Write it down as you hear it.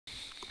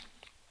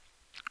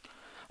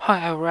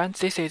Hi everyone,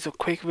 this is a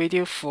quick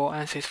video for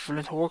ANSYS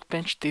Fluent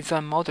Workbench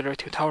Design Modeler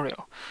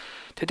tutorial.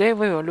 Today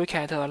we will look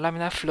at a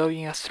laminar flow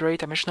in a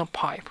three-dimensional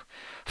pipe.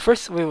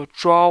 First we will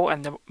draw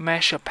and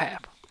mesh a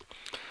pipe.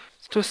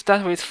 To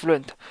start with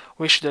Fluent,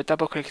 we should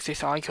double-click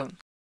this icon.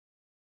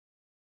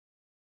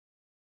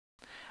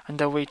 And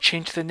we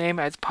change the name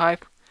as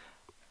pipe,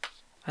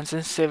 and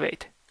then save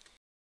it.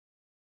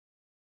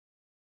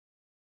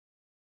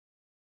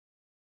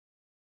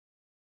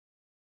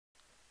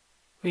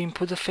 We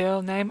input the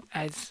file name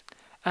as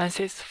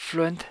ANSYS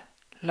Fluent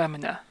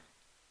Laminar,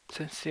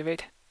 then save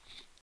it.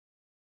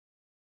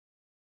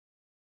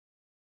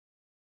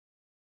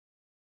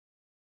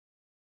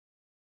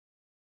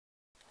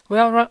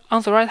 Well,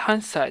 on the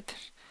right-hand side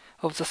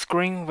of the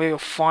screen, we will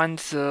find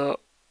the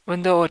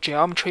window or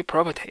geometry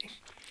property.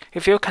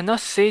 If you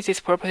cannot see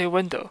this property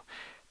window,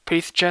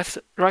 please just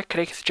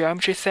right-click the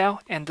geometry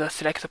cell and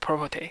select the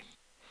property.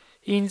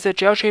 In the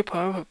geometry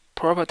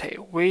property,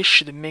 we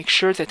should make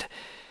sure that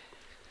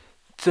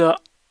the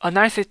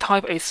analysis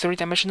type is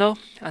three-dimensional,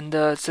 and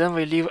then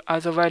we leave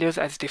other values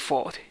as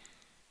default.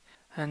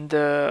 And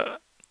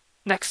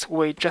next,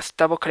 we just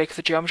double-click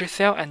the geometry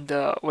cell and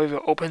we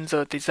will open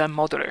the design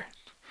modeler.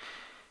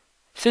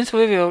 Since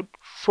we will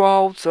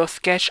draw the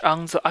sketch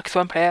on the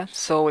XY plane,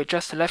 so we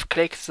just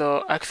left-click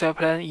the XY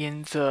plane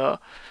in the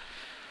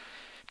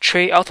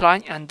tree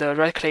outline and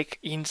right-click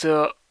in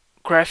the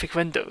graphic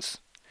windows.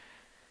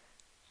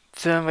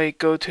 Then we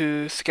go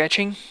to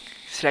Sketching,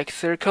 select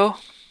Circle,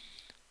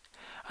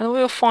 and we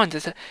will find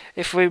that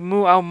if we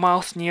move our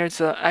mouse near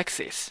the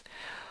axis,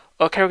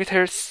 a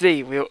character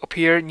C will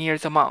appear near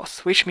the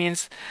mouse, which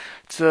means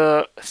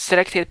the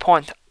selected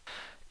point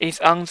is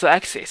on the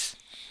axis.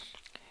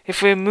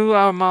 If we move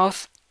our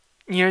mouse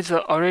near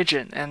the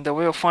origin, and we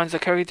will find the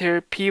character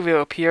P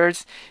will appear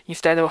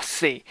instead of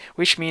C,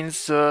 which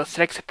means the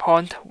selected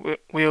point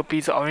will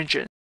be the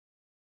origin.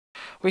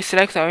 We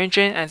select the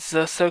origin as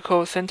the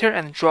circle center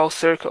and draw a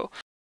circle.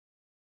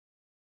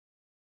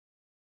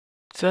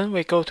 Then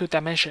we go to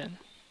Dimension.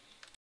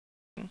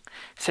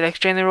 Select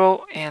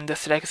General and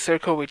select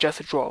circle we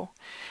just draw.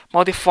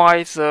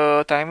 Modify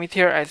the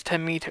diameter as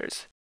 10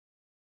 meters.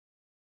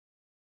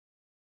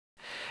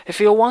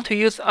 If you want to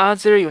use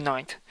other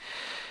unite,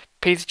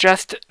 please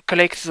just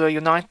click the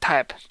Unite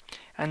tab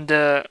and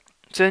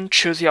then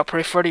choose your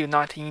preferred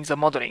unite in the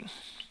modeling.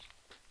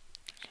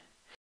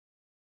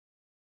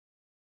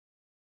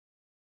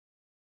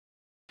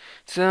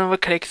 Then we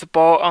click the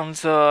ball on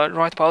the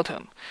right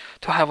bottom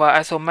to have an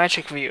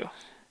isometric view.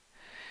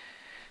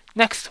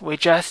 Next, we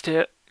just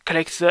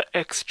click the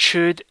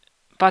Extrude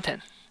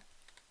button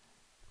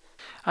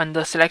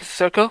and select the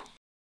circle.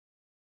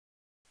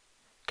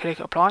 Click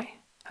Apply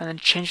and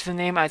change the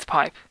name as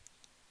pipe.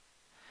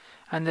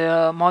 And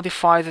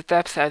modify the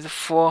depth as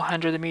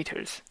 400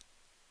 meters.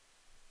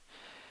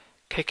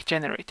 Click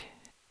Generate.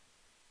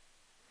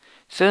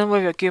 Then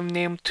we will give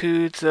name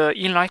to the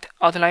inlet,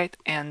 outlet,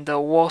 and the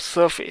wall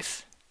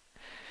surface.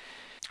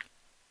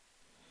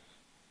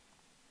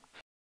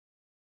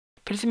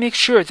 Please make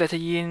sure that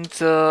in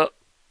the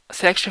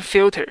selection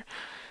filter,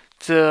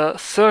 the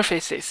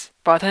surfaces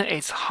button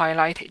is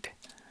highlighted.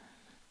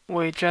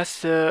 We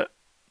just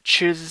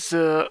choose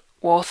the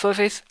wall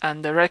surface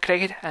and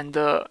right-click it and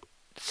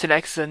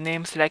select the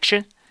name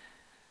selection.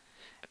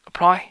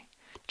 Apply.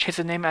 Change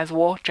the name as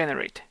wall.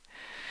 Generate.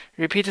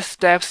 Repeat the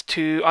steps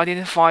to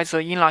identify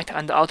the inlet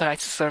and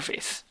outlet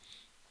surface.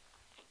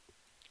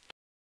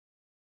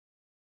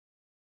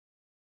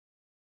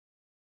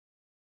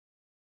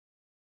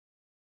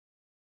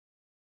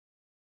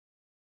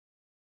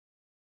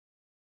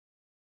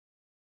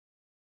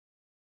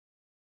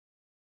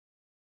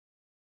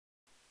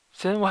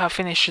 Then we have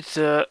finished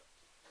the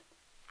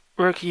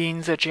work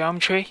in the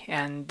geometry,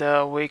 and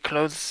we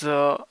close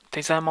the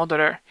design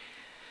modeler.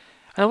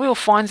 And we will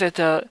find that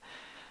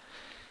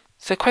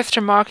the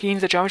question mark in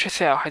the geometry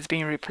cell has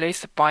been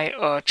replaced by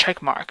a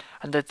check mark.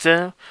 And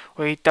then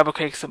we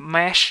double-click the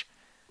mesh,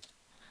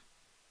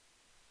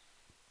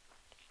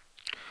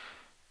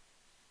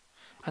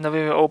 and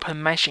we will open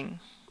meshing.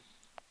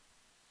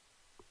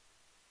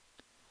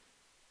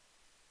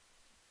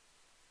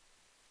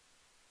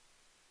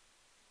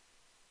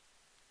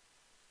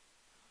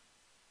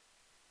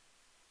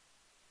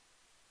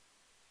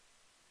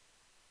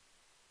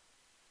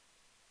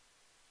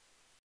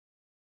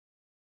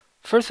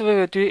 First we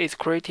will do is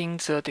creating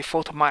the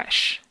default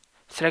mesh.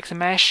 Select the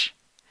mesh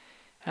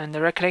and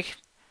right-click,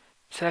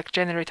 select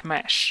Generate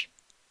Mesh.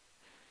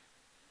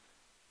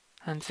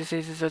 And this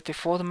is the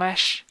default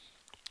mesh.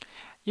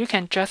 You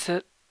can just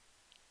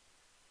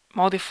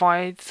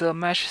modify the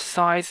mesh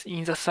size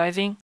in the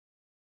sizing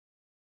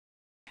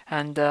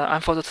and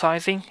unfold the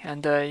sizing,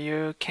 and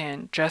you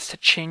can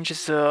just change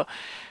the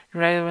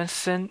relevant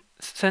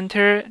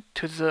center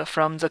to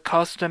from the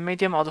coarse to the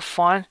medium or the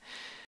fine.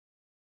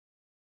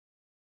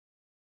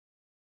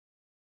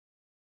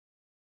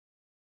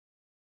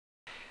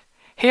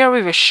 Here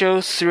we will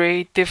show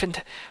three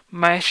different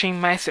meshing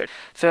methods: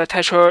 the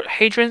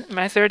Tetrahedron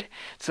Method,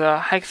 the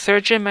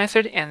Hexagon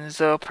Method, and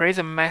the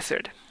Prism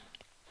Method.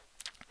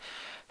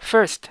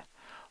 First,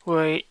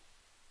 we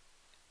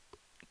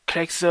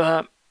click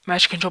the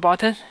Mesh Control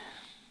button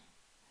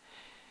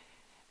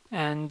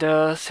and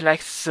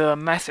select the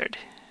method.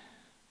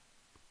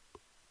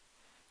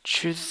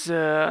 Choose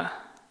the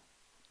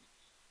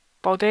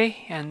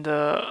body and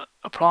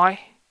apply.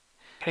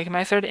 Click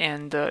method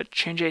and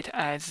change it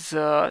as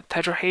the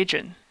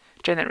tetrahedron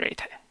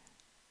generate.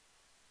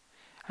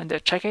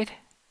 And check it.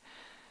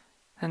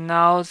 And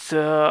now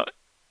the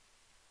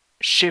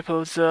shape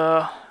of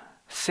the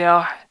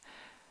cell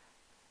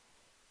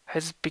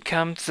has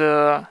become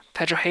the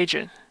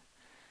tetrahedron.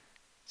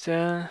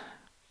 Then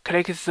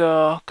click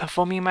the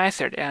conforming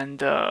method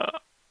and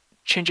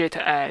change it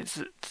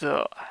as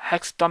the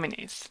hex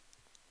dominance.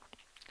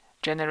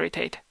 Generate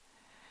it.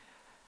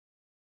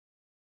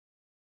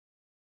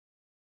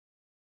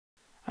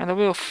 And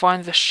we'll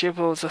find the shape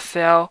of the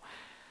cell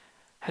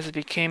has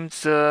become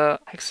the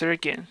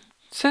hexagon.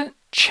 Then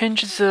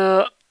change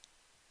the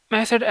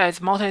method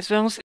as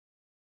multi-zones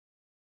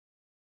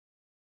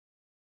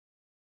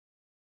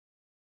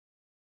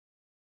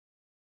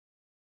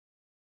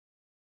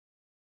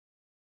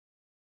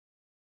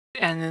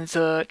and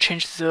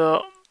change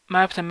the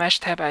mapped mesh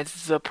type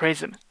as the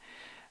prism.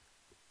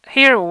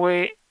 Here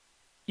we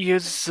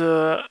use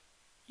the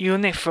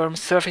uniform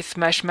surface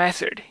mesh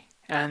method,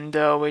 and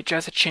we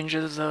just change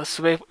the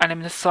sweep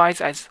element size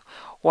as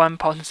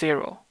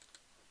 1.0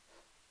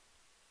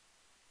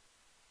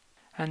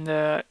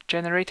 and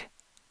generate.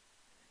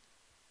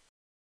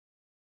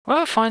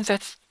 Well, find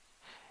that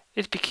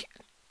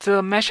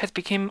the mesh has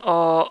become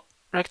a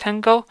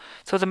rectangle,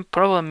 so the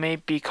problem may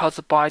be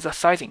caused by the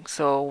sizing.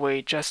 So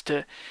we just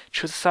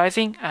choose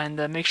sizing and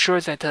make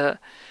sure that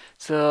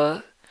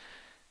the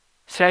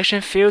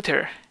selection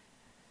filter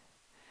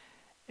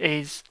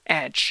is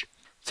edge.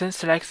 Then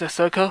select the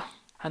circle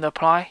and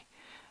apply,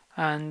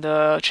 and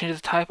change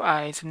the type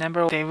as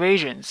number of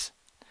divisions,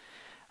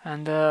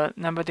 and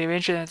number of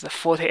divisions is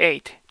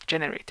 48.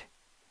 Generate.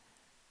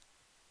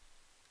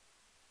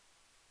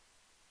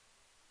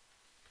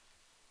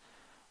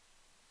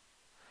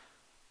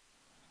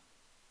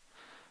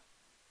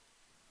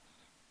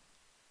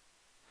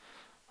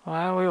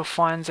 Well, we will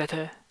find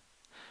that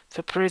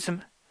the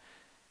prism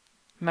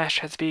mesh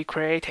has been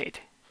created.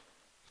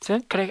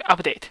 Then click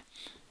Update.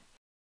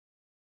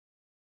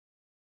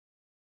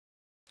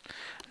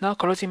 Now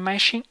closing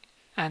meshing,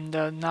 and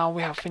now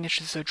we have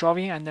finished the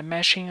drawing and the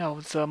meshing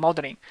of the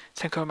modeling.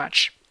 Thank you very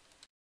much.